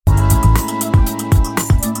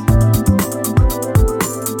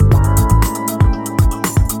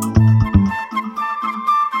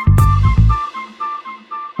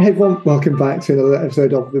Hey everyone, welcome back to another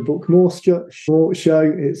episode of the Book More Show.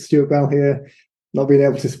 It's Stuart Bell here, not being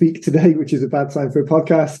able to speak today, which is a bad sign for a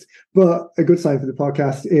podcast, but a good sign for the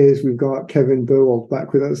podcast is we've got Kevin Berwald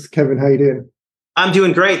back with us. Kevin, how you doing? I'm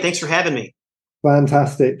doing great. Thanks for having me.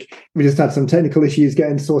 Fantastic. We just had some technical issues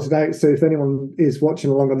getting sorted out, so if anyone is watching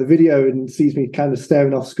along on the video and sees me kind of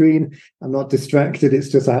staring off screen, I'm not distracted. It's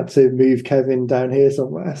just I had to move Kevin down here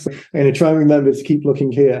somewhere. So I'm going to try and remember to keep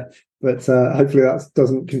looking here. But hopefully that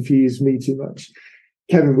doesn't confuse me too much.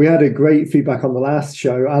 Kevin, we had a great feedback on the last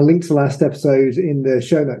show. I'll link to the last episode in the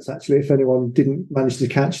show notes, actually, if anyone didn't manage to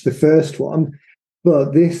catch the first one.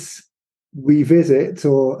 But this revisit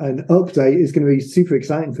or an update is going to be super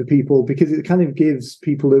exciting for people because it kind of gives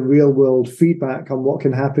people a real world feedback on what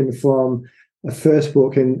can happen from a first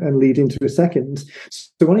book and lead into a second.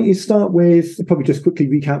 So why don't you start with probably just quickly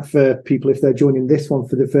recap for people if they're joining this one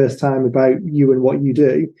for the first time about you and what you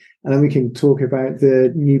do, and then we can talk about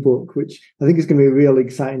the new book, which I think is going to be a real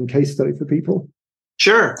exciting case study for people.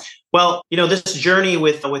 Sure. Well, this journey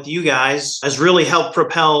with you guys has really helped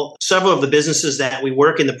propel several of the businesses that we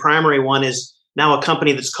work in. The primary one is now a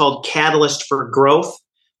company that's called Catalyst for Growth,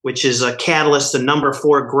 which is a Catalyst, the number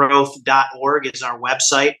 4growth.org is our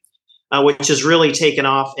website. Which has really taken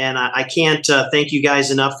off. And I can't thank you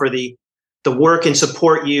guys enough for the work and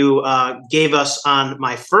support you gave us on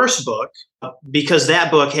my first book, because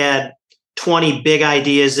that book had 20 big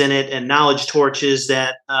ideas in it and knowledge torches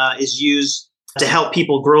that is used to help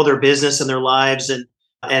people grow their business and their lives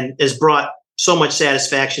and has brought so much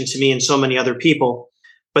satisfaction to me and so many other people.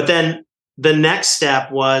 But then the next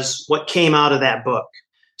step was what came out of that book.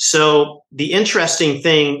 So the interesting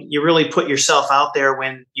thing, you really put yourself out there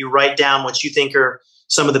when you write down what you think are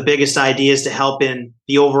some of the biggest ideas to help in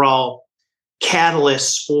the overall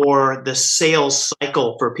catalysts for the sales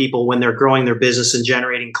cycle for people when they're growing their business and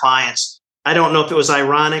generating clients. I don't know if it was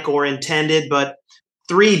ironic or intended, but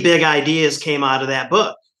 3 big ideas came out of that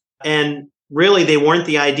book. And really, they weren't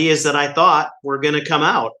the ideas that I thought were going to come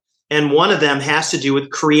out. And one of them has to do with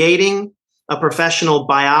creating a professional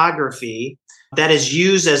biography that is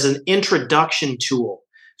used as an introduction tool.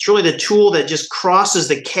 It's really the tool that just crosses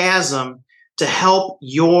the chasm to help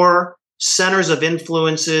your centers of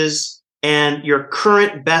influences and your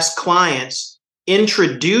current best clients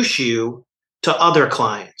introduce you to other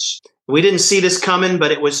clients. We didn't see this coming,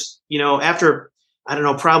 but it was, after,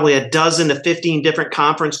 probably a dozen to 15 different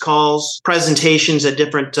conference calls, presentations at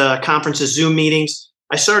different conferences, Zoom meetings,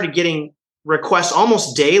 I started getting requests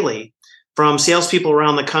almost daily from salespeople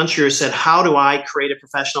around the country who said, how do I create a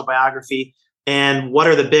professional biography and what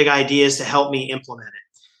are the big ideas to help me implement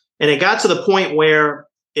it? And it got to the point where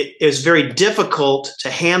it was very difficult to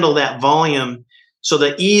handle that volume. So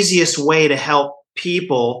the easiest way to help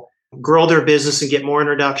people grow their business and get more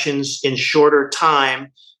introductions in shorter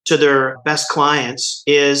time to their best clients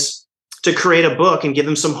is to create a book and give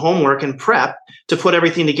them some homework and prep to put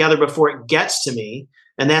everything together before it gets to me.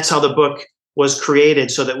 And that's how the book was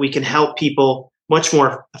created, so that we can help people much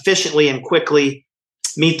more efficiently and quickly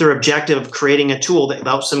meet their objective of creating a tool that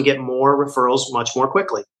helps them get more referrals much more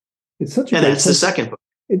quickly. It's such a and that's point. The second book.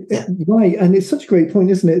 Right. And it's such a great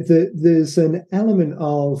point, isn't it? That there's an element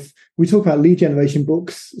of, we talk about lead generation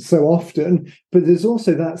books so often, but there's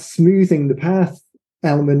also that smoothing the path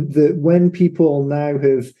element that when people now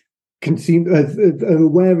have consumed, are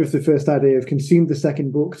aware of the first idea, have consumed the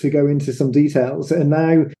second book to go into some details, and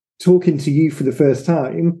now talking to you for the first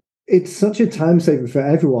time, it's such a time saver for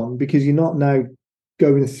everyone because you're not now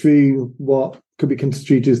going through what could be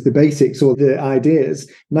construed as the basics or the ideas.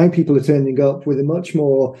 Now people are turning up with a much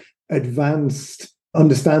more advanced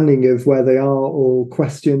understanding of where they are or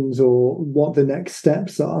questions or what the next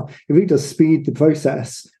steps are. It really does speed the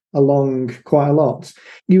process along quite a lot.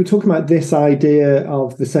 You were talking about this idea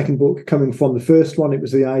of the second book coming from the first one. It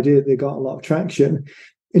was the idea that they got a lot of traction.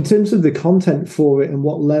 In terms of the content for it and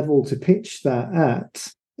what level to pitch that at,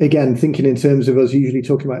 again, thinking in terms of us usually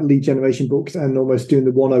talking about lead generation books and almost doing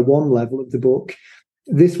the 101 level of the book,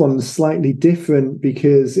 this one's slightly different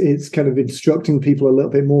because it's kind of instructing people a little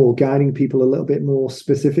bit more, guiding people a little bit more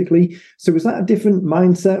specifically. So was that a different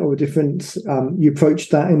mindset or a different, you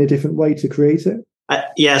approached that in a different way to create it?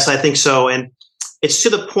 Yes, I think so. And it's to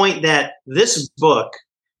the point that this book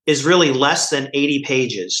is really less than 80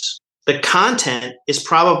 pages. The content is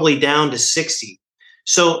probably down to 60.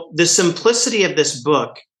 So the simplicity of this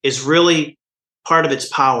book is really part of its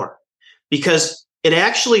power because it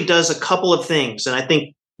actually does a couple of things. And I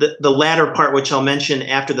think the latter part, which I'll mention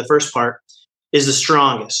after the first part, is the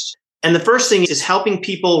strongest. And the first thing is helping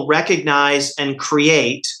people recognize and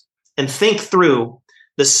create and think through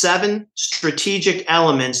the 7 strategic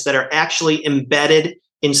elements that are actually embedded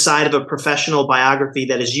inside of a professional biography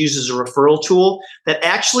that is used as a referral tool that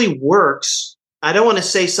actually works. I don't want to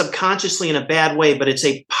say subconsciously in a bad way, but it's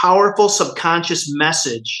a powerful subconscious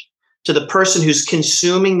message to the person who's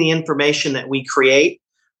consuming the information that we create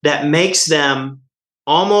that makes them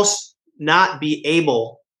almost not be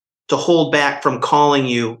able to hold back from calling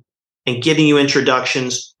you and giving you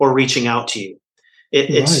introductions or reaching out to you.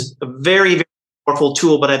 It's a very, very powerful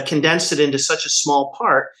tool, but I've condensed it into such a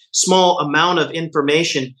small amount of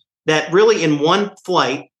information that really in one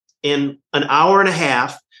flight, in an hour and a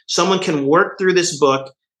half, someone can work through this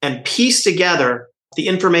book and piece together the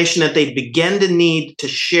information that they begin to need to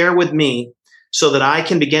share with me so that I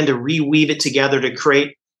can begin to reweave it together to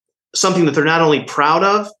create something that they're not only proud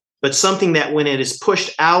of, but something that when it is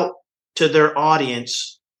pushed out to their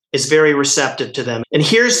audience is very receptive to them. And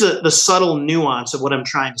here's the subtle nuance of what I'm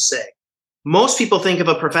trying to say. Most people think of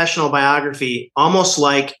a professional biography almost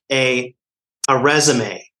like a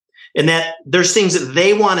resume, in that there's things that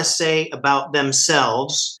they want to say about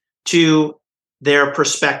themselves to their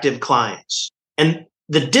prospective clients. And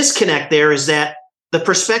the disconnect there is that the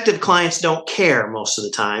prospective clients don't care most of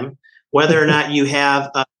the time, whether or not you have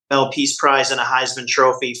a Nobel Peace Prize and a Heisman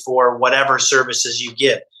Trophy for whatever services you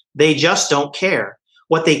give. They just don't care.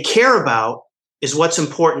 What they care about is what's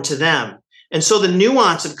important to them. And so the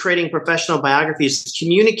nuance of creating professional biographies is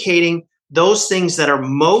communicating those things that are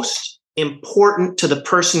most important to the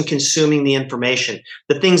person consuming the information,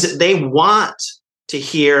 the things that they want to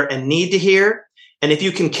hear and need to hear. And if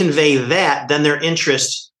you can convey that, then their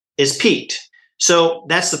interest is piqued. So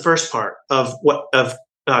that's the first part of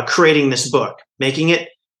creating this book, making it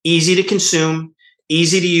easy to consume,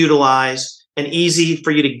 easy to utilize, and easy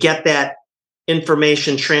for you to get that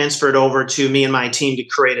information transferred over to me and my team to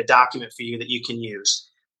create a document for you that you can use.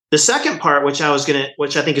 The second part, which I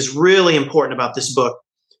think is really important about this book,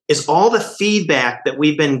 is all the feedback that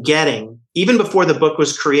we've been getting, even before the book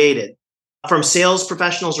was created, from sales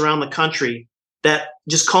professionals around the country that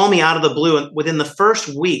just call me out of the blue. And within the first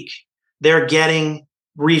week, they're getting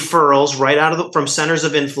referrals from centers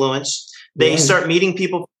of influence. They start meeting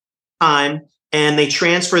people time, and they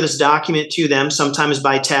transfer this document to them, sometimes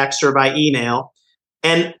by text or by email.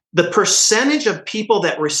 And the percentage of people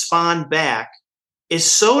that respond back is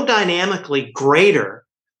so dynamically greater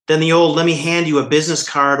than the old, let me hand you a business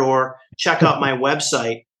card or check out my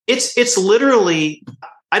website. It's literally,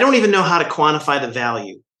 I don't even know how to quantify the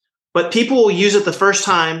value, but people will use it the first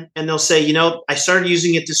time and they'll say, I started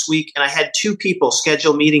using it this week and I had 2 people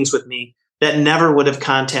schedule meetings with me that never would have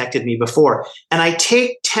contacted me before. And I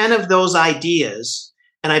take 10 of those ideas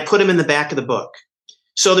and I put them in the back of the book.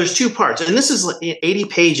 So there's 2 parts, and this is 80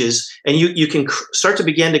 pages, and you can start to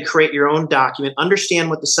begin to create your own document, understand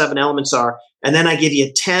what the 7 elements are, and then I give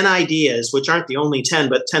you 10 ideas, which aren't the only 10,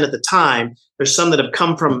 but 10 at the time. There's some that have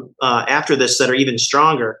come from after this that are even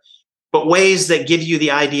stronger, but ways that give you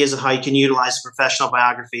the ideas of how you can utilize a professional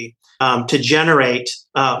biography to generate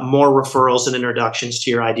more referrals and introductions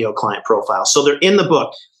to your ideal client profile. So they're in the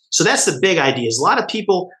book. So that's the big ideas. A lot of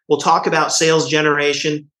people will talk about sales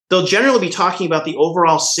generation. They'll generally be talking about the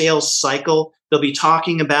overall sales cycle. They'll be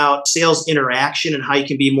talking about sales interaction and how you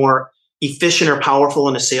can be more efficient or powerful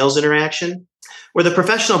in a sales interaction, where the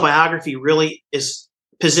professional biography really is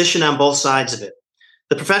positioned on both sides of it.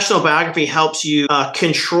 The professional biography helps you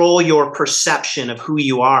control your perception of who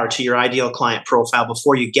you are to your ideal client profile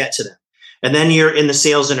before you get to them. And then you're in the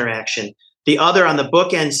sales interaction. The other, on the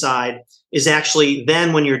bookend side, is actually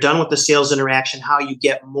then when you're done with the sales interaction, how you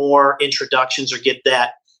get more introductions or get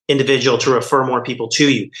that individual to refer more people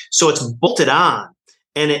to you. So it's bolted on,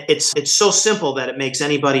 and it's so simple that it makes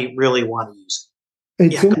anybody really want to use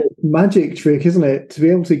it. It's almost a magic trick, isn't it? To be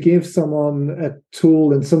able to give someone a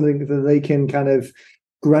tool and something that they can kind of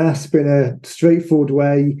grasp in a straightforward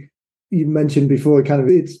way. You mentioned before,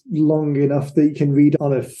 it's long enough that you can read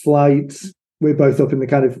on a flight. We're both up in the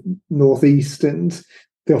kind of Northeast, and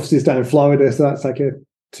the office is down in Florida, so that's like a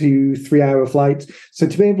 2-3 hour flight. So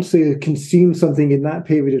to be able to consume something in that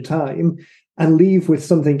period of time and leave with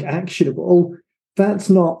something actionable, that's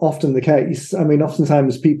not often the case. I mean,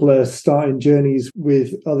 oftentimes people are starting journeys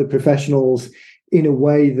with other professionals in a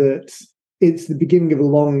way that it's the beginning of a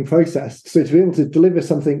long process. So to be able to deliver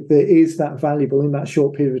something that is that valuable in that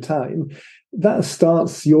short period of time, that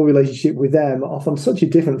starts your relationship with them off on such a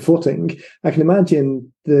different footing. I can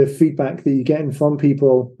imagine the feedback that you're getting from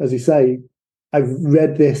people, as you say, I've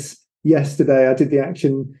read this yesterday, I did the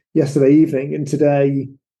action yesterday evening, and today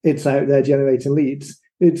it's out there generating leads.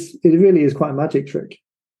 It really is quite a magic trick.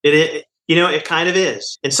 It kind of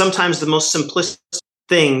is. And sometimes the most simplistic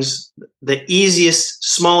things, the easiest,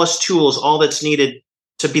 smallest tools, all that's needed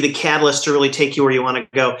to be the catalyst to really take you where you want to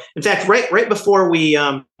go. In fact, right before we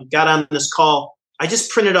got on this call, I just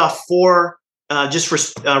printed off four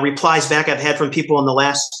replies back I've had from people in the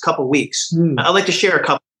last couple weeks. I'd like to share a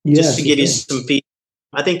couple just to give you some feedback.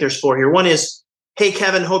 I think there's four here. One is, hey,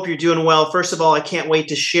 Kevin, hope you're doing well. First of all, I can't wait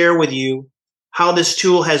to share with you how this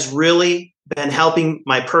tool has really been helping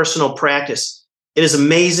my personal practice. It is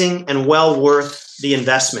amazing and well worth the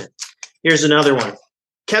investment. Here's another one.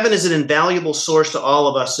 Kevin is an invaluable source to all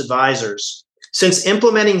of us advisors. Since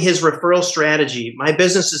implementing his referral strategy, my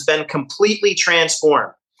business has been completely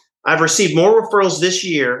transformed. I've received more referrals this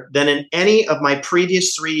year than in any of my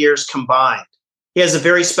previous 3 years combined. He has a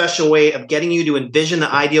very special way of getting you to envision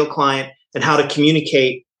the ideal client and how to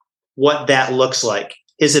communicate what that looks like.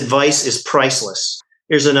 His advice is priceless.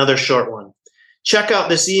 Here's another short one. Check out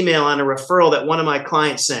this email on a referral that one of my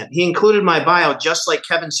clients sent. He included my bio just like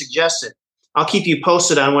Kevin suggested. I'll keep you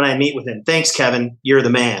posted on when I meet with him. Thanks, Kevin. You're the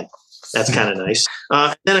man. That's kind of nice.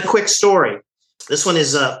 Then a quick story. This one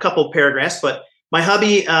is a couple paragraphs, but my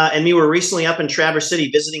hubby and me were recently up in Traverse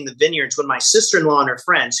City visiting the vineyards when my sister-in-law and her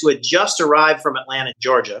friends, who had just arrived from Atlanta,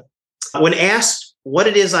 Georgia, when asked what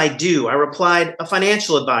it is I do, I replied, a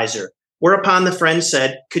financial advisor. Whereupon the friend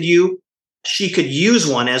said, she could use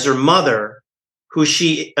one as her mother, who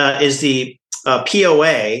she is the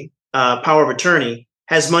POA, power of attorney,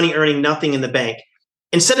 has money earning nothing in the bank.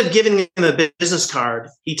 Instead of giving him a business card,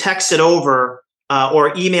 he texted over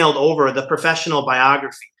or emailed over the professional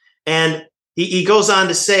biography. And he goes on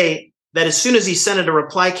to say that as soon as he sent it, a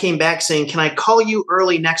reply came back saying, can I call you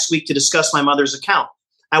early next week to discuss my mother's account?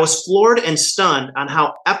 I was floored and stunned on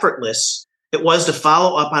how effortless it was to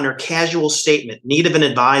follow up on her casual statement, need of an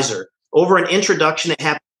advisor, over an introduction that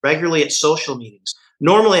happened regularly at social meetings.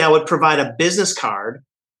 Normally, I would provide a business card,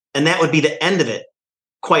 and that would be the end of it,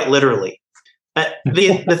 quite literally.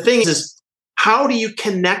 The thing is, how do you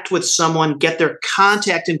connect with someone, get their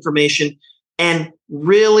contact information, and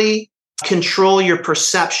really control your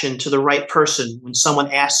perception to the right person when someone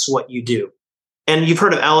asks what you do? And you've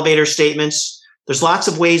heard of elevator statements. There's lots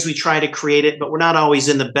of ways we try to create it, but we're not always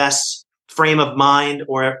in the best frame of mind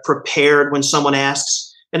or prepared when someone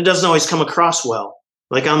asks, and it doesn't always come across well,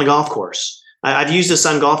 like on the golf course. I've used this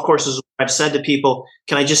on golf courses where I've said to people,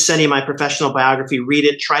 can I just send you my professional biography, read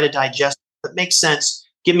it, try to digest it? If it makes sense,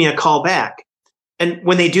 give me a call back. And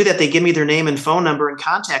when they do that, they give me their name and phone number and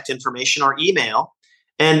contact information or email.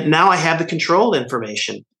 And now I have the controlled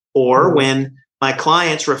information. Or when my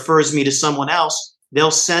clients refers me to someone else, they'll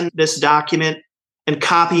send this document and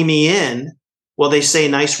copy me in while they say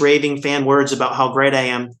nice raving fan words about how great I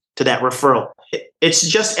am to that referral. It's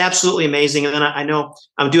just absolutely amazing. And then I know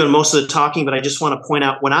I'm doing most of the talking, but I just want to point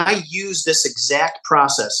out when I use this exact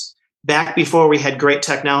process back before we had great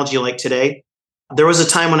technology like today, there was a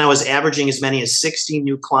time when I was averaging as many as 60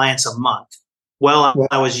 new clients a month while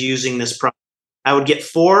I was using this product. I would get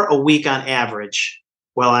 4 a week on average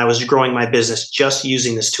while I was growing my business just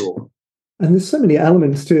using this tool. And there's so many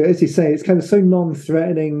elements to it. As you say, it's kind of so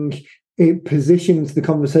non-threatening. It positions the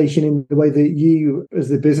conversation in the way that you, as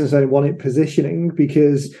the business owner, want it positioning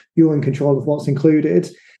because you're in control of what's included.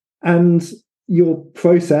 And your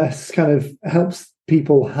process kind of helps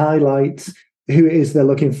people highlight who it is they're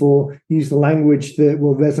looking for, use the language that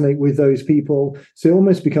will resonate with those people. So it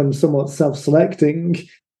almost becomes somewhat self-selecting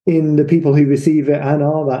in the people who receive it and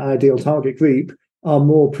are that ideal target group are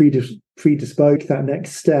more predisposed that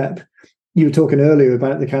next step. You were talking earlier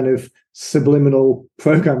about the kind of subliminal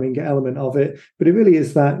programming element of it, but it really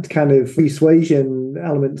is that kind of persuasion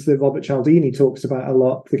element that Robert Cialdini talks about a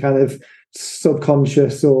lot, the kind of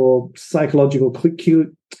subconscious or psychological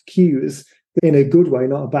cues in a good way,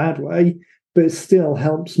 not a bad way, but it still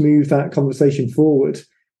helps move that conversation forward.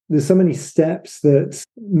 There's so many steps that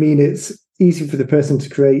mean it's easy for the person to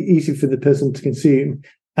create, easy for the person to consume,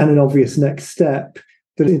 and an obvious next step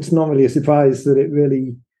that it's not really a surprise that it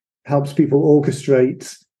really helps people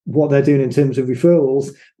orchestrate what they're doing in terms of referrals,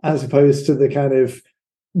 as opposed to the kind of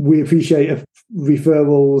we appreciate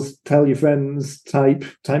referrals, tell your friends type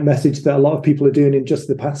message that a lot of people are doing in just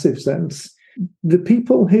the passive sense. The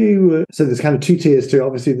people who, so there's kind of two tiers to it.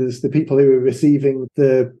 Obviously, there's the people who are receiving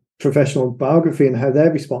the professional biography and how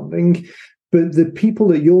they're responding, but the people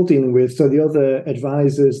that you're dealing with, so the other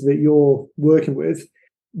advisors that you're working with,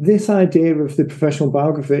 this idea of the professional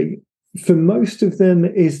biography, for most of them,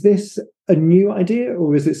 is this a new idea,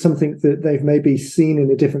 or is it something that they've maybe seen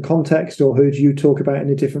in a different context or heard you talk about in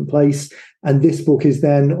a different place? And this book is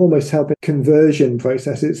then almost helping conversion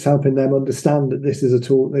process. It's helping them understand that this is a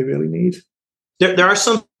tool they really need. There are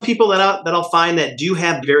some people that I'll find that do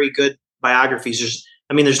have very good biographies.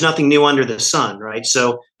 I mean, there's nothing new under the sun, right?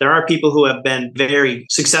 So there are people who have been very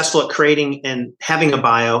successful at creating and having a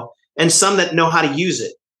bio, and some that know how to use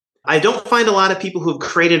it. I don't find a lot of people who've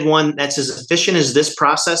created one that's as efficient as this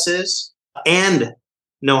process is and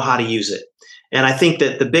know how to use it. And I think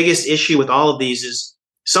that the biggest issue with all of these is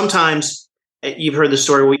sometimes you've heard the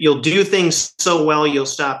story where you'll do things so well, you'll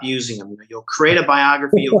stop using them. You'll create a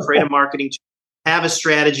biography, you'll create a marketing, have a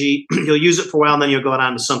strategy, you'll use it for a while, and then you'll go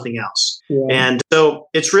on to something else. Yeah. And so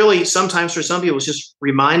it's really sometimes for some people, it's just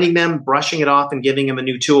reminding them, brushing it off, and giving them a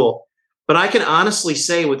new tool. But I can honestly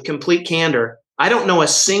say with complete candor, I don't know a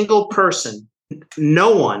single person,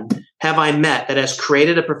 no one have I met that has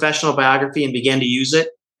created a professional biography and began to use it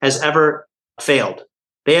has ever failed.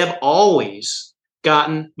 They have always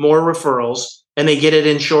gotten more referrals, and they get it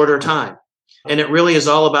in shorter time. And it really is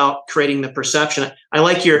all about creating the perception. I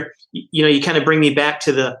like you kind of bring me back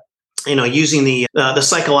to the, using the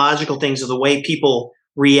psychological things of the way people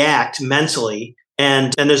react mentally.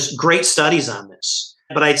 And there's great studies on this.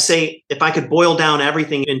 But I'd say if I could boil down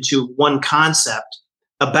everything into one concept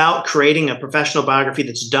about creating a professional biography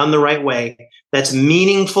that's done the right way, that's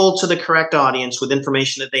meaningful to the correct audience with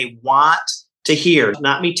information that they want to hear,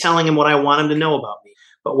 not me telling them what I want them to know about me,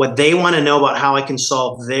 but what they want to know about how I can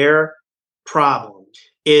solve their problem,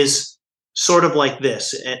 is sort of like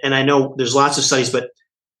this. And I know there's lots of studies, but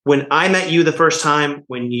when I met you the first time,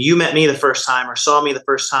 when you met me the first time, or saw me the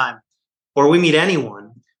first time, or we meet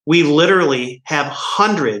anyone, we literally have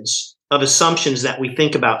hundreds of assumptions that we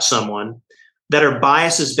think about someone that are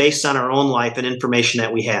biases based on our own life and information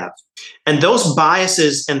that we have. And those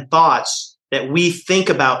biases and thoughts that we think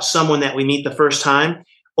about someone that we meet the first time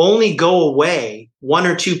only go away one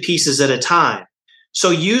or two pieces at a time. So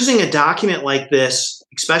using a document like this,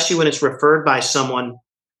 especially when it's referred by someone,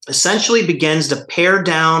 essentially begins to pare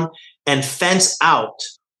down and fence out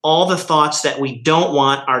all the thoughts that we don't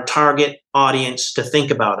want our target audience to think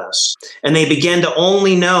about us. And they begin to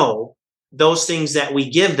only know those things that we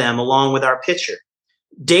give them along with our picture.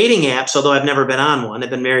 Dating apps, although I've never been on one, I've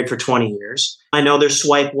been married for 20 years. I know there's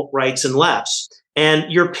swipe rights and lefts. And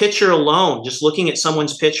your picture alone, just looking at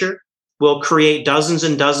someone's picture, will create dozens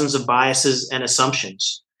and dozens of biases and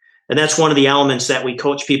assumptions. And that's one of the elements that we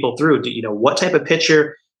coach people through. What type of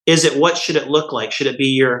picture is it? What should it look like? Should it be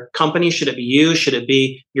your company? Should it be you? Should it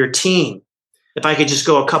be your team? If I could just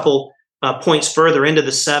go a couple points further into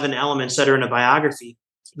the 7 elements that are in a biography.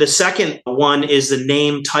 The second one is the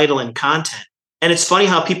name, title, and content. And it's funny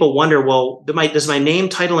how people wonder, well, does my name,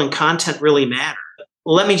 title, and content really matter?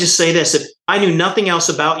 Let me just say this. If I knew nothing else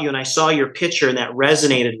about you and I saw your picture and that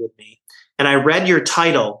resonated with me, and I read your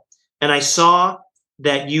title and I saw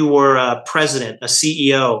that you were a president, a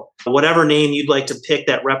CEO, whatever name you'd like to pick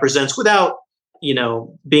that represents, without,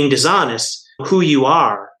 being dishonest, who you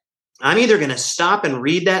are, I'm either going to stop and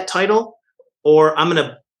read that title, or I'm going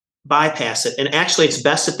to bypass it. And actually, it's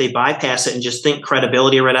best if they bypass it and just think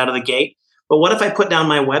credibility right out of the gate. But what if I put down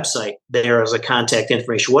my website there as a contact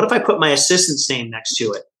information? What if I put my assistant's name next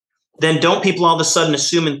to it? Then don't people all of a sudden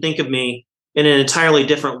assume and think of me in an entirely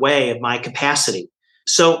different way of my capacity?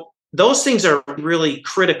 So those things are really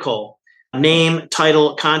critical. Name,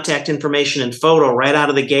 title, contact information, and photo right out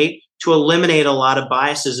of the gate to eliminate a lot of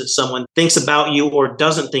biases that someone thinks about you or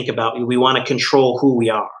doesn't think about you. We want to control who we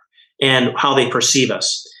are and how they perceive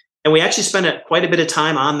us. And we actually spend quite a bit of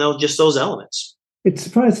time on those elements. It's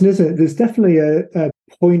surprising, isn't it? There's definitely a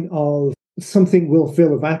point of something will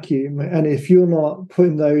fill a vacuum. And if you're not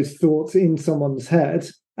putting those thoughts in someone's head,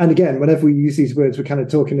 and again, whenever we use these words, we're kind of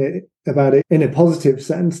talking about it in a positive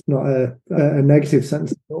sense, not a negative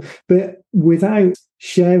sense. But without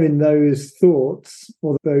sharing those thoughts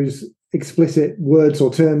or those explicit words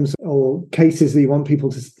or terms or cases that you want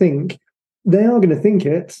people to think, they are going to think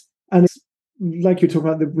it. And it's like you're talking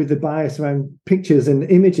about with the bias around pictures and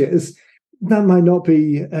images, that might not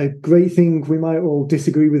be a great thing. We might all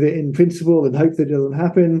disagree with it in principle and hope that it doesn't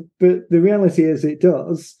happen. But the reality is it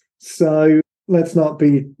does. So let's not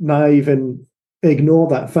be naive and ignore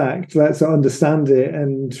that fact. Let's understand it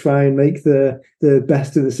and try and make the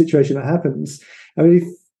best of the situation that happens. I really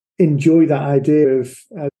enjoy that idea of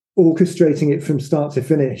orchestrating it from start to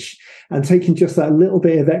finish and taking just that little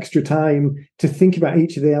bit of extra time to think about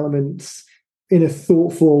each of the elements in a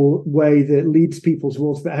thoughtful way that leads people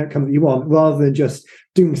towards the outcome that you want, rather than just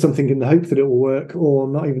doing something in the hope that it will work or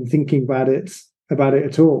not even thinking about it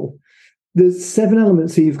at all. There's 7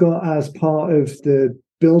 elements that you've got as part of the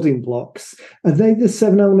building blocks. Are they the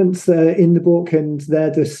 7 elements that are in the book and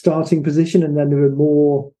they're the starting position, and then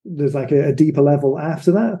there's like a deeper level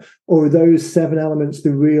after that? Or are those 7 elements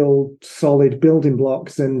the real solid building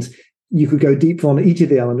blocks, and you could go deeper on each of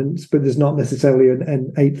the elements, but there's not necessarily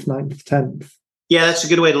an eighth, ninth, 10th. Yeah, that's a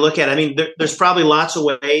good way to look at it. I mean, there's probably lots of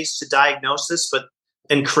ways to diagnose this,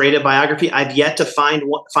 and create a biography. I've yet to find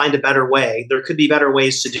a better way. There could be better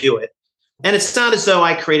ways to do it. And it's not as though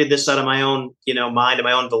I created this out of my own, mind and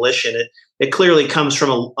my own volition. It clearly comes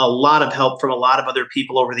from a lot of help from a lot of other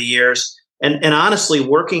people over the years. And honestly,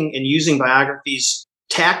 working and using biographies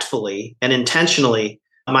tactfully and intentionally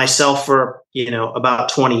myself for, about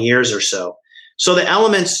 20 years or so. So the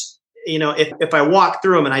elements, if I walk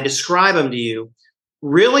through them and I describe them to you,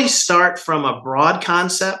 really start from a broad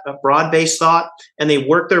concept, a broad-based thought, and they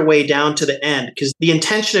work their way down to the end, because the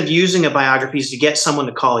intention of using a biography is to get someone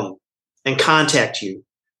to call you and contact you.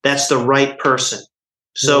 That's the right person.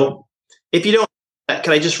 So if you don't,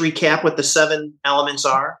 can I just recap what the 7 elements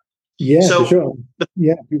are? Yeah, for sure.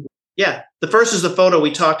 Yeah. The first is the photo. We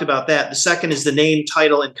talked about that. The second is the name,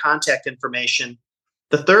 title, and contact information.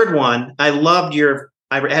 The third one, I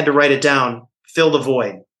had to write it down, fill the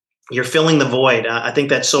void. You're filling the void. I think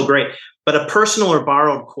that's so great. But a personal or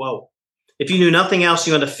borrowed quote. If you knew nothing else,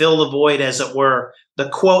 you want to fill the void, as it were. The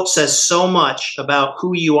quote says so much about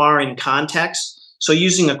who you are in context. So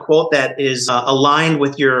using a quote that is aligned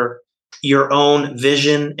with your own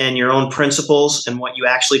vision and your own principles and what you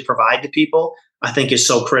actually provide to people, I think is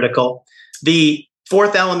so critical. The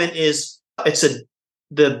fourth element is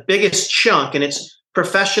the biggest chunk, and it's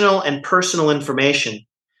professional and personal information.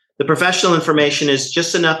 The professional information is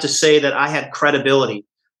just enough to say that I had credibility.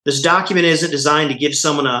 This document isn't designed to give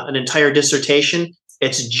someone an entire dissertation.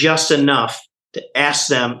 It's just enough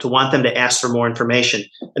to want them to ask for more information.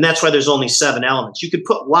 And that's why there's only 7 elements. You could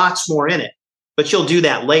put lots more in it, but you'll do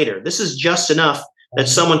that later. This is just enough that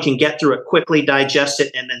someone can get through it quickly, digest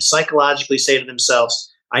it, and then psychologically say to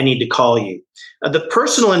themselves, I need to call you. The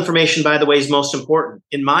personal information, by the way, is most important.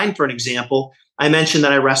 In mine, for an example, I mentioned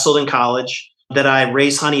that I wrestled in college, that I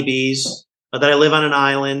raise honeybees, that I live on an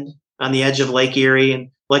island on the edge of Lake Erie and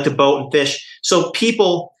like to boat and fish. So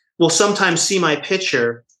people will sometimes see my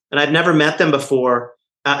picture, and I've never met them before.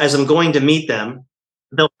 As I'm going to meet them,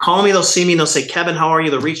 they'll call me, they'll see me, and they'll say, Kevin, how are you?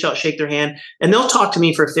 They'll reach out, shake their hand, and they'll talk to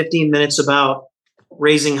me for 15 minutes about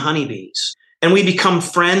raising honeybees. And we become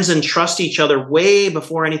friends and trust each other way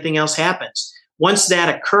before anything else happens. Once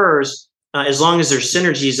that occurs, as long as there's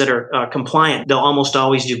synergies that are compliant, they'll almost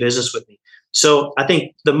always do business with me. So I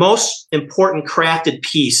think the most important crafted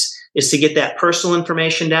piece is to get that personal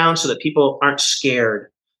information down so that people aren't scared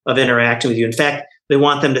of interacting with you. In fact, they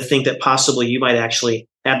want them to think that possibly you might actually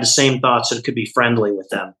have the same thoughts and could be friendly with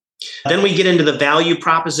them. Then we get into the value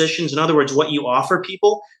propositions. In other words, what you offer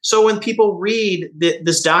people. So when people read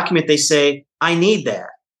this document, they say, I need that.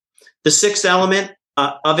 The sixth element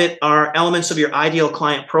of it are elements of your ideal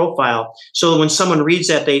client profile. So when someone reads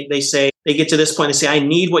that, they say, they get to this point, they say, I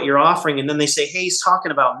need what you're offering. And then they say, hey, he's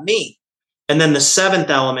talking about me. And then the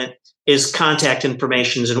seventh element is contact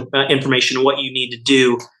information and what you need to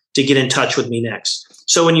do to get in touch with me next.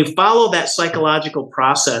 So when you follow that psychological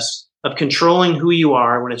process of controlling who you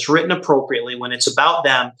are, when it's written appropriately, when it's about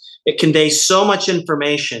them, it conveys so much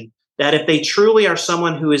information that if they truly are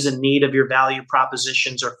someone who is in need of your value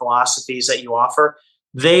propositions or philosophies that you offer,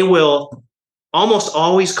 they will almost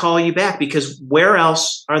always call you back, because where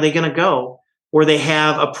else are they going to go where they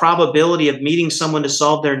have a probability of meeting someone to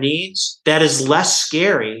solve their needs that is less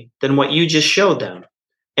scary than what you just showed them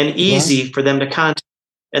and easy for them to contact.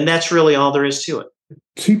 And that's really all there is to it.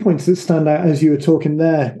 2 points that stand out as you were talking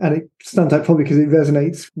there, and it stands out probably because it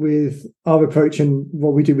resonates with our approach and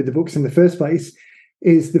what we do with the books in the first place,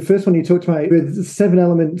 is the first one you talked about, with the 7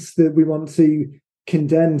 elements that we want to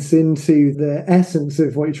condense into the essence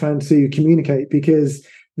of what you're trying to communicate, because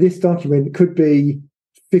this document could be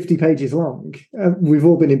 50 pages long. We've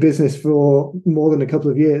all been in business for more than a couple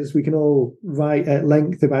of years. We can all write at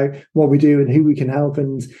length about what we do and who we can help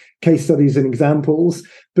and case studies and examples,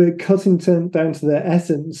 but cutting down to the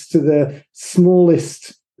essence, to the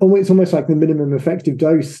smallest, it's almost like the minimum effective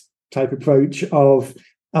dose type approach of,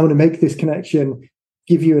 I want to make this connection,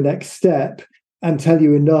 give you a next step, and tell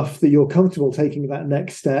you enough that you're comfortable taking that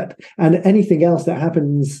next step. And anything else that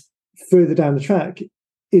happens further down the track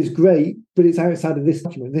is great, but it's outside of this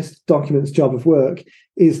document. This document's job of work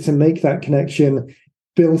is to make that connection,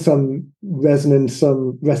 build some resonance,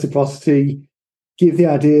 some reciprocity, give the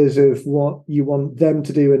ideas of what you want them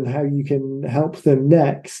to do and how you can help them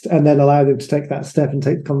next, and then allow them to take that step and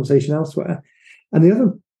take the conversation elsewhere. And the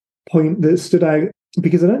other point that stood out,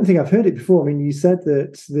 because I don't think I've heard it before, I mean, you said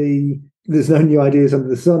that there's no new ideas under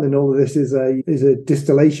the sun, and all of this is a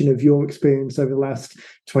distillation of your experience over the last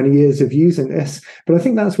 20 years of using this. But I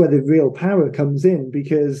think that's where the real power comes in,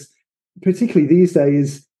 because particularly these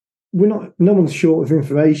days, no one's short of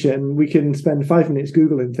information. We can spend 5 minutes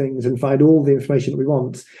Googling things and find all the information that we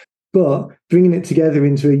want. But bringing it together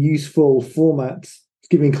into a useful format,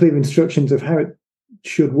 giving clear instructions of how it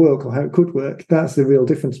should work or how it could work, that's the real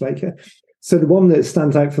difference maker. So the one that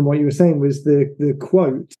stands out from what you were saying was the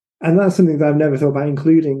quote. And that's something that I've never thought about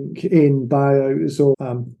including in bios or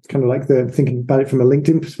kind of like thinking about it from a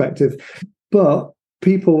LinkedIn perspective. But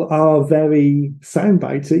people are very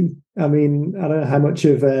soundbitey. I mean, I don't know how much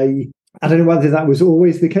of I don't know whether that was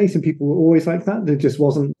always the case and people were always like that. There just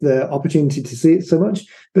wasn't the opportunity to see it so much.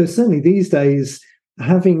 But certainly these days,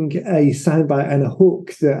 having a soundbite and a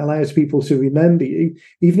hook that allows people to remember you,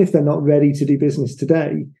 even if they're not ready to do business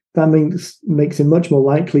today, that makes it much more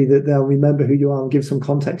likely that they'll remember who you are and give some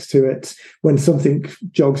context to it when something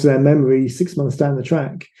jogs their memory 6 months down the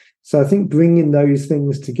track. So I think bringing those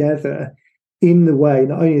things together in the way,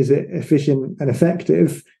 not only is it efficient and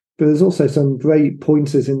effective, but there's also some great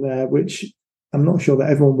pointers in there, which I'm not sure that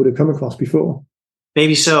everyone would have come across before.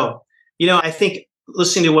 Maybe so. I think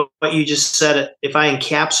listening to what you just said, if I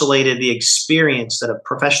encapsulated the experience that a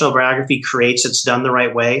professional biography creates that's done the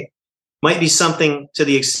right way, might be something to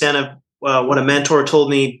the extent of what a mentor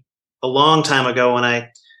told me a long time ago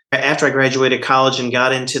after I graduated college and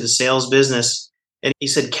got into the sales business. And he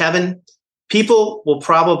said, Kevin, people will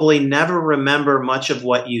probably never remember much of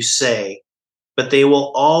what you say, but they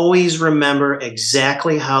will always remember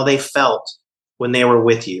exactly how they felt when they were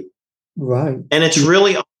with you. Right. And it's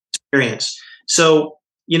really experience. So,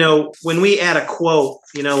 when we add a quote,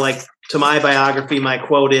 like to my biography, my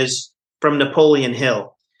quote is from Napoleon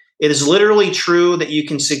Hill. It is literally true that you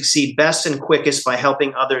can succeed best and quickest by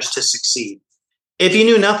helping others to succeed. If you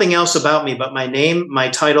knew nothing else about me but my name, my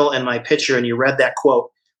title, and my picture, and you read that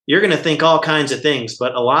quote, you're going to think all kinds of things,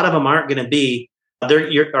 but a lot of them aren't going to be, are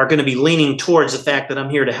going to be leaning towards the fact that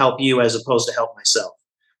I'm here to help you as opposed to help myself.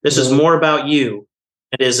 This is more about you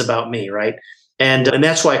than it is about me, right? And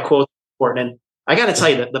that's why quotes are important. And I got to tell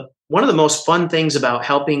you that one of the most fun things about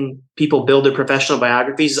helping people build their professional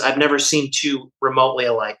biographies is I've never seen two remotely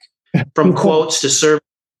alike. From quotes to survey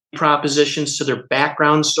propositions to their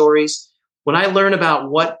background stories. When I learn about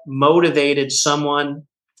what motivated someone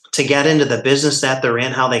to get into the business that they're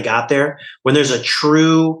in, how they got there, when there's a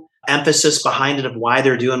true emphasis behind it of why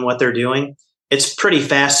they're doing what they're doing, it's pretty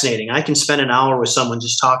fascinating. I can spend an hour with someone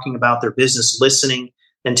just talking about their business, listening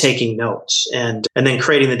and taking notes, and then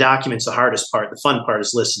creating the documents. The hardest part, the fun part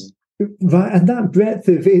is listening. Right, and that breadth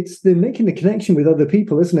of it's the making the connection with other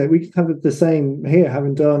people, isn't it? We have the same here,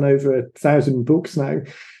 having done over 1,000 books now.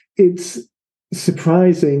 It's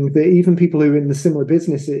surprising that even people who are in the similar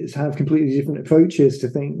businesses have completely different approaches to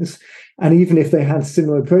things. And even if they had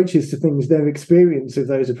similar approaches to things, their experience of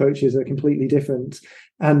those approaches are completely different.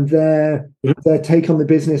 And their take on the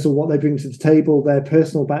business or what they bring to the table, their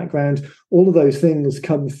personal background, all of those things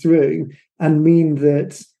come through and mean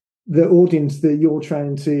that the audience that you're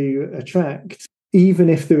trying to attract, even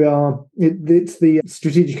if it's the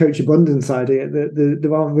strategic coach abundance idea that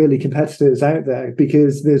there aren't really competitors out there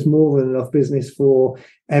because there's more than enough business for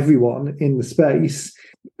everyone in the space.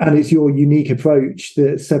 And it's your unique approach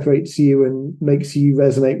that separates you and makes you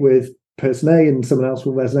resonate with person A and someone else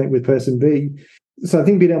will resonate with person B. So I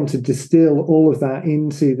think being able to distill all of that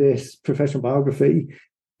into this professional biography,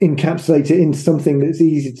 encapsulate it into something that's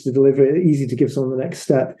easy to deliver, easy to give someone the next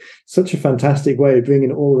step. Such a fantastic way of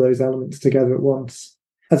bringing all of those elements together at once.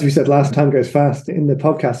 As we said, last time goes fast in the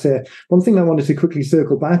podcast here. One thing I wanted to quickly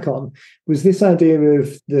circle back on was this idea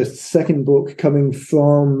of the second book coming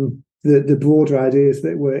from the broader ideas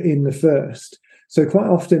that were in the first. So quite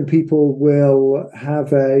often people will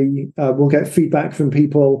have will get feedback from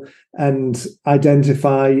people and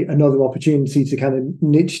identify another opportunity to kind of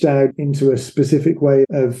niche down into a specific way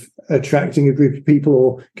of attracting a group of people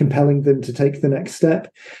or compelling them to take the next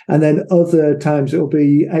step. And then other times it'll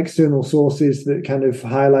be external sources that kind of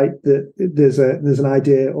highlight that there's an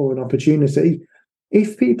idea or an opportunity.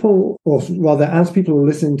 If people, or rather, as people are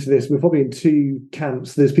listening to this, we're probably in two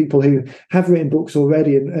camps. There's people who have written books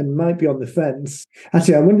already and might be on the fence.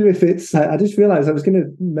 Actually, I wonder if I just realized I was going to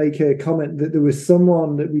make a comment that there was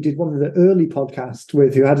someone that we did one of the early podcasts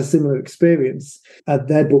with who had a similar experience.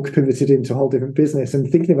 Their book pivoted into a whole different business. And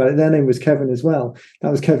thinking about it, their name was Kevin as well.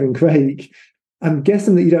 That was Kevin Craig. I'm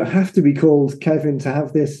guessing that you don't have to be called Kevin to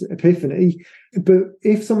have this epiphany. But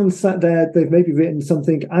if someone's sat there, they've maybe written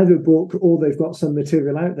something, either a book or they've got some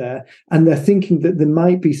material out there, and they're thinking that there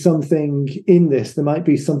might be something in this, there might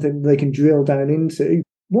be something they can drill down into.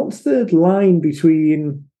 What's the line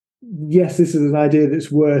between, yes, this is an idea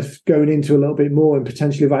that's worth going into a little bit more and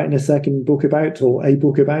potentially writing a second book about or a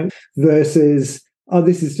book about, versus, oh,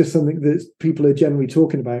 this is just something that people are generally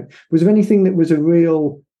talking about? Was there anything that was a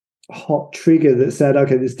real hot trigger that said,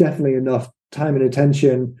 okay, there's definitely enough time and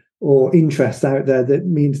attention or interest out there that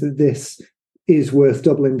means that this is worth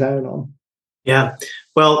doubling down on? Yeah.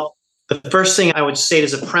 Well, the first thing I would say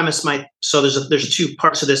as a premise so there's two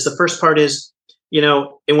parts of this. The first part is,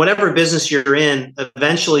 in whatever business you're in,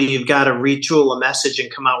 eventually you've got to retool a message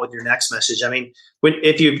and come out with your next message. I mean,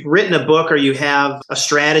 if you've written a book or you have a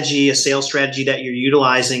strategy, a sales strategy that you're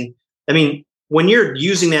utilizing, I mean, when you're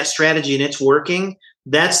using that strategy and it's working,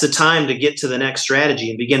 that's the time to get to the next strategy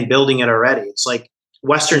and begin building it already. It's like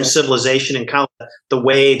Western civilization and kind of the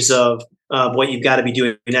waves of what you've got to be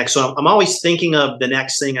doing next. So I'm always thinking of the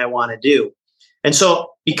next thing I want to do. And so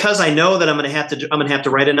because I know that I'm going to have to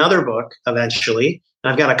write another book eventually,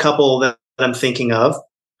 and I've got a couple that I'm thinking of,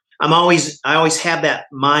 I always have that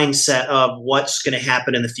mindset of what's going to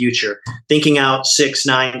happen in the future, thinking out 6,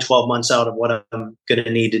 9, 12 months out of what I'm going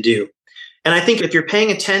to need to do. And I think if you're paying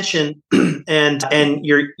attention and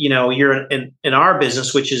you're in our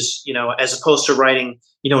business, which is, as opposed to writing,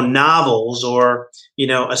 novels or,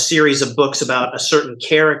 a series of books about a certain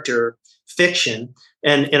character fiction.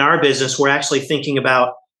 And in our business, we're actually thinking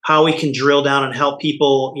about how we can drill down and help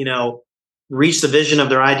people, reach the vision of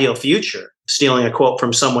their ideal future, stealing a quote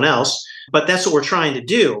from someone else. But that's what we're trying to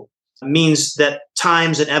do. It means that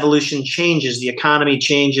times and evolution changes, the economy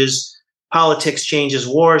changes, politics changes,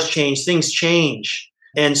 wars change, things change.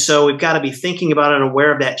 And so we've got to be thinking about and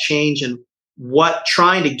aware of that change and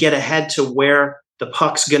trying to get ahead to where the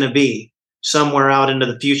puck's going to be somewhere out into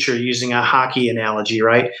the future, using a hockey analogy,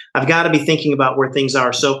 right? I've got to be thinking about where things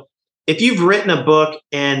are. So if you've written a book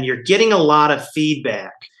and you're getting a lot of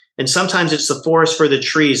feedback, and sometimes it's the forest for the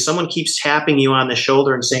trees, someone keeps tapping you on the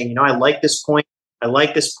shoulder and saying, I like this point, I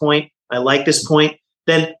like this point, I like this point,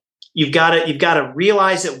 then you've got to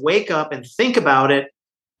realize it, wake up and think about it.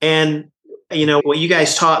 And, what you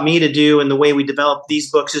guys taught me to do and the way we develop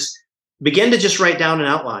these books is begin to just write down an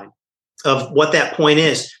outline of what that point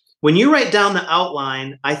is. When you write down the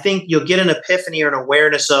outline, I think you'll get an epiphany or an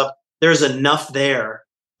awareness of there's enough there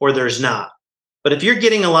or there's not. But if you're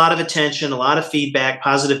getting a lot of attention, a lot of feedback,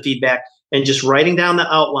 positive feedback, and just writing down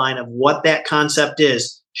the outline of what that concept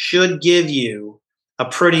is should give you a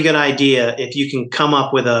pretty good idea if you can come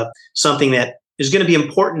up with something that is going to be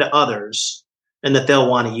important to others and that they'll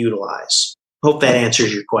want to utilize. Hope that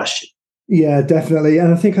answers your question. Yeah, definitely.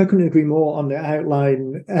 And I think I couldn't agree more on the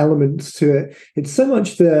outline elements to it. It's so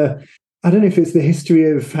much I don't know if it's the history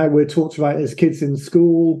of how we're taught to write as kids in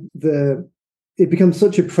school, it becomes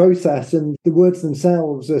such a process, and the words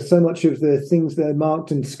themselves are so much of the things that are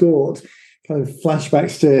marked and scored, kind of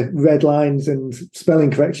flashbacks to red lines and spelling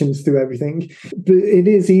corrections through everything. But it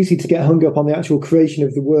is easy to get hung up on the actual creation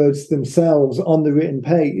of the words themselves on the written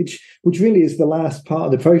page, which really is the last part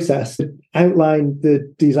of the process. Outline,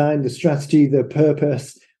 the design, the strategy, the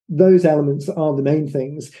purpose, those elements are the main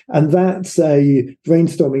things. And that's a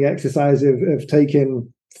brainstorming exercise of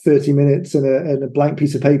taking 30 minutes and a blank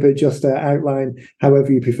piece of paper just to outline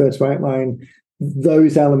however you prefer to outline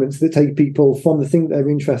those elements that take people from the thing they're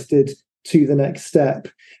interested to the next step.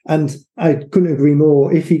 And I couldn't agree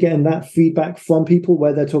more. If you're getting that feedback from people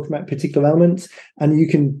where they're talking about particular elements and you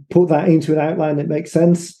can put that into an outline that makes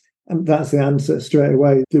sense, and that's the answer straight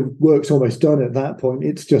away. The work's almost done at that point.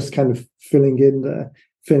 It's just kind of filling in there.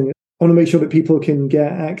 I want to make sure that people can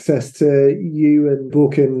get access to you and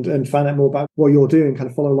book and find out more about what you're doing, kind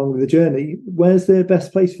of follow along with the journey. Where's the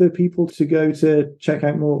best place for people to go to check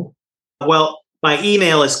out more? Well, my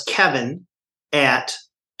email is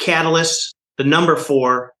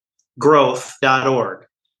kevin@catalyst4growth.org.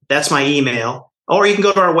 That's my email. Or you can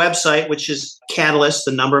go to our website, which is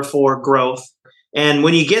catalyst4growth. And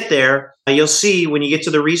when you get there, you'll see when you get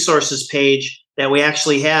to the resources page that we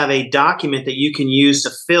actually have a document that you can use to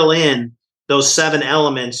fill in those 7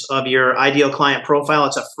 elements of your ideal client profile.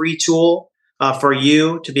 It's a free tool for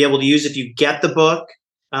you to be able to use if you get the book,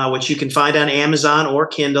 which you can find on Amazon or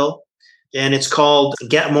Kindle. And it's called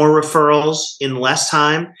Get More Referrals in Less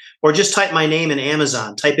Time. Or just type my name in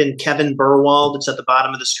Amazon. Type in Kevin Berwald. It's at the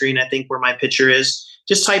bottom of the screen, I think, where my picture is.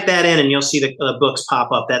 Just type that in and you'll see the books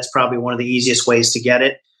pop up. That's probably one of the easiest ways to get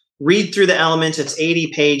it. Read through the elements. It's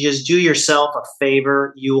 80 pages. Do yourself a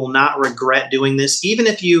favor. You will not regret doing this. Even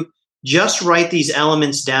if you just write these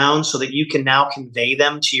elements down so that you can now convey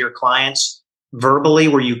them to your clients verbally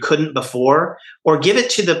where you couldn't before, or give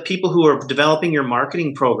it to the people who are developing your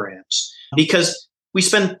marketing programs. Because we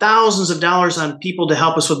spend thousands of dollars on people to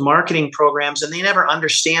help us with marketing programs, and they never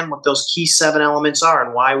understand what those key 7 elements are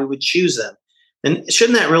and why we would choose them. And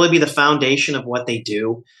shouldn't that really be the foundation of what they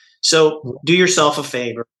do? So do yourself a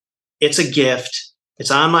favor. It's a gift.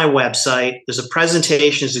 It's on my website. There's a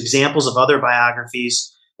presentation, there's examples of other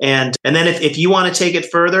biographies. And then if you want to take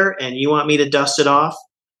it further and you want me to dust it off,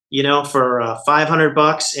 for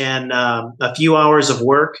 $500 and a few hours of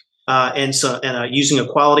work, and using a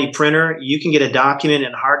quality printer, you can get a document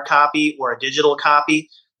in hard copy or a digital copy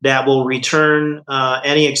that will return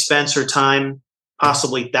any expense or time,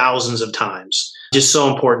 possibly thousands of times. Just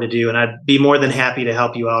so important to do. And I'd be more than happy to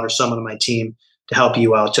help you out, or someone on my team to help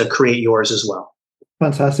you out to create yours as well.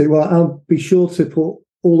 Fantastic. Well, I'll be sure to put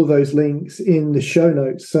all of those links in the show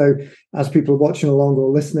notes. So as people are watching along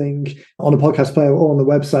or listening on a podcast player or on the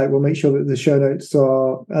website, we'll make sure that the show notes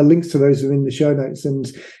are links to those are in the show notes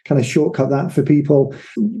and kind of shortcut that for people.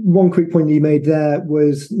 One quick point you made there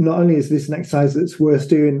was not only is this an exercise that's worth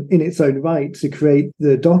doing in its own right to create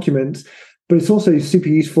the document, but it's also super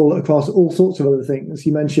useful across all sorts of other things.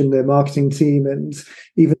 You mentioned the marketing team and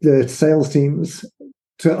even the sales teams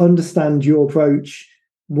to understand your approach,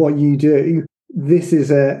 what you do. This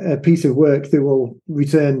is a piece of work that will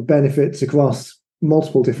return benefits across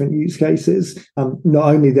multiple different use cases.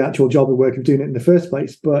 Not only the actual job of work of doing it in the first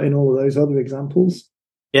place, but in all of those other examples.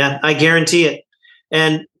 Yeah, I guarantee it.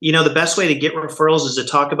 And, the best way to get referrals is to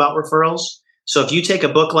talk about referrals. So if you take a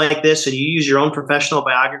book like this and you use your own professional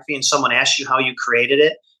biography and someone asks you how you created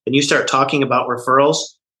it and you start talking about referrals,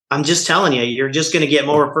 I'm just telling you, you're just going to get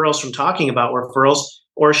more referrals from talking about referrals.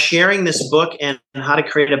 Or sharing this book and how to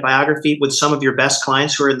create a biography with some of your best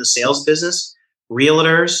clients who are in the sales business,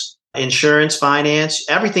 realtors, insurance, finance,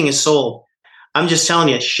 everything is sold. I'm just telling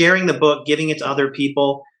you, sharing the book, giving it to other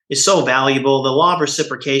people is so valuable. The law of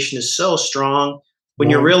reciprocation is so strong. When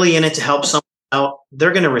you're really in it to help someone out,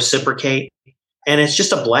 they're going to reciprocate. And it's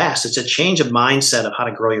just a blast. It's a change of mindset of how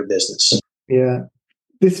to grow your business. Yeah.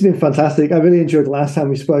 This has been fantastic. I really enjoyed the last time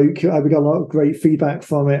we spoke. We got a lot of great feedback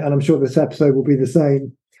from it, and I'm sure this episode will be the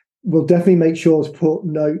same. We'll definitely make sure to put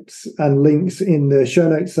notes and links in the show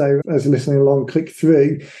notes, so as you're listening along, click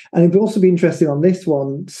through. And it'd also be interesting on this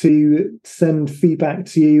one to send feedback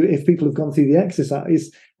to you if people have gone through the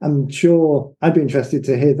exercise. I'm sure I'd be interested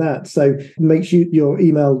to hear that. So make sure your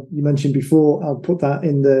email you mentioned before, I'll put that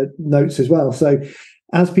in the notes as well. So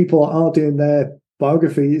as people are doing their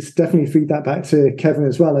biographies, definitely feed that back to Kevin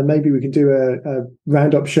as well, and maybe we can do a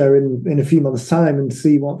roundup show in a few months' time and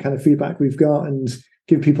see what kind of feedback we've got and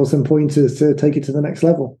give people some pointers to take it to the next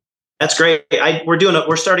level. That's great.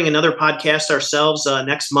 We're starting another podcast ourselves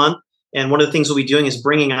next month, and one of the things we'll be doing is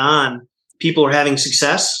bringing on people who are having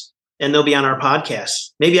success, and they'll be on our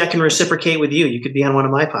podcast. Maybe I can reciprocate with you. You could be on one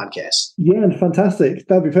of my podcasts. Yeah, fantastic.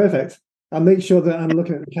 That'd be perfect. I'll make sure that I'm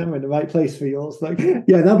looking at the camera in the right place for yours.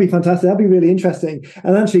 Yeah, that'd be fantastic. That'd be really interesting.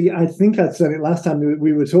 And actually, I think I said it last time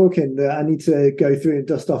we were talking that I need to go through and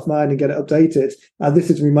dust off mine and get it updated. And this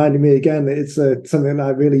is reminding me again that it's something that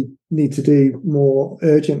I really need to do more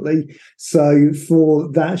urgently. So for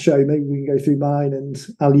that show, maybe we can go through mine and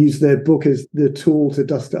I'll use the book as the tool to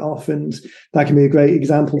dust it off. And that can be a great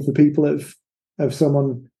example for people of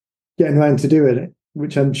someone getting around to doing it,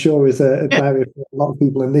 which I'm sure is a barrier for a lot of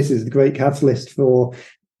people. And this is the great catalyst for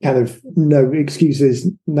kind of no excuses.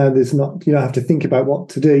 No, there's not, you don't have to think about what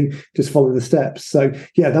to do, just follow the steps. So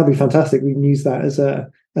yeah, that'd be fantastic. We can use that as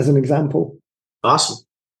an example. Awesome.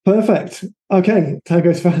 Perfect. Okay. Time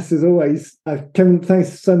goes fast as always. Kevin,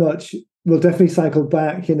 thanks so much. We'll definitely cycle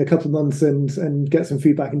back in a couple of months and get some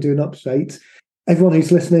feedback and do an update. Everyone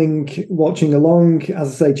who's listening, watching along,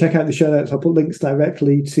 as I say, check out the show notes. I'll put links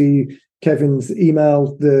directly to Kevin's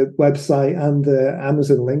email, the website, and the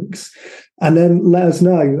Amazon links. And then let us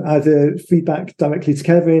know, either feedback directly to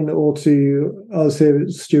Kevin or to us here at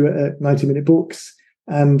Stuart at 90 Minute Books,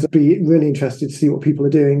 and be really interested to see what people are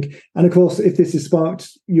doing. And of course, if this has sparked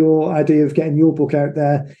your idea of getting your book out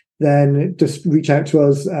there, then just reach out to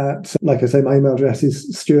us at, like I say, my email address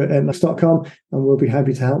is stuart@nuts.com, and we'll be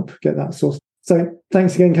happy to help get that sorted. So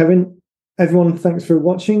thanks again, Kevin. Everyone, thanks for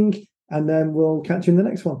watching, and then we'll catch you in the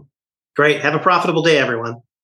next one. Great. Have a profitable day, everyone.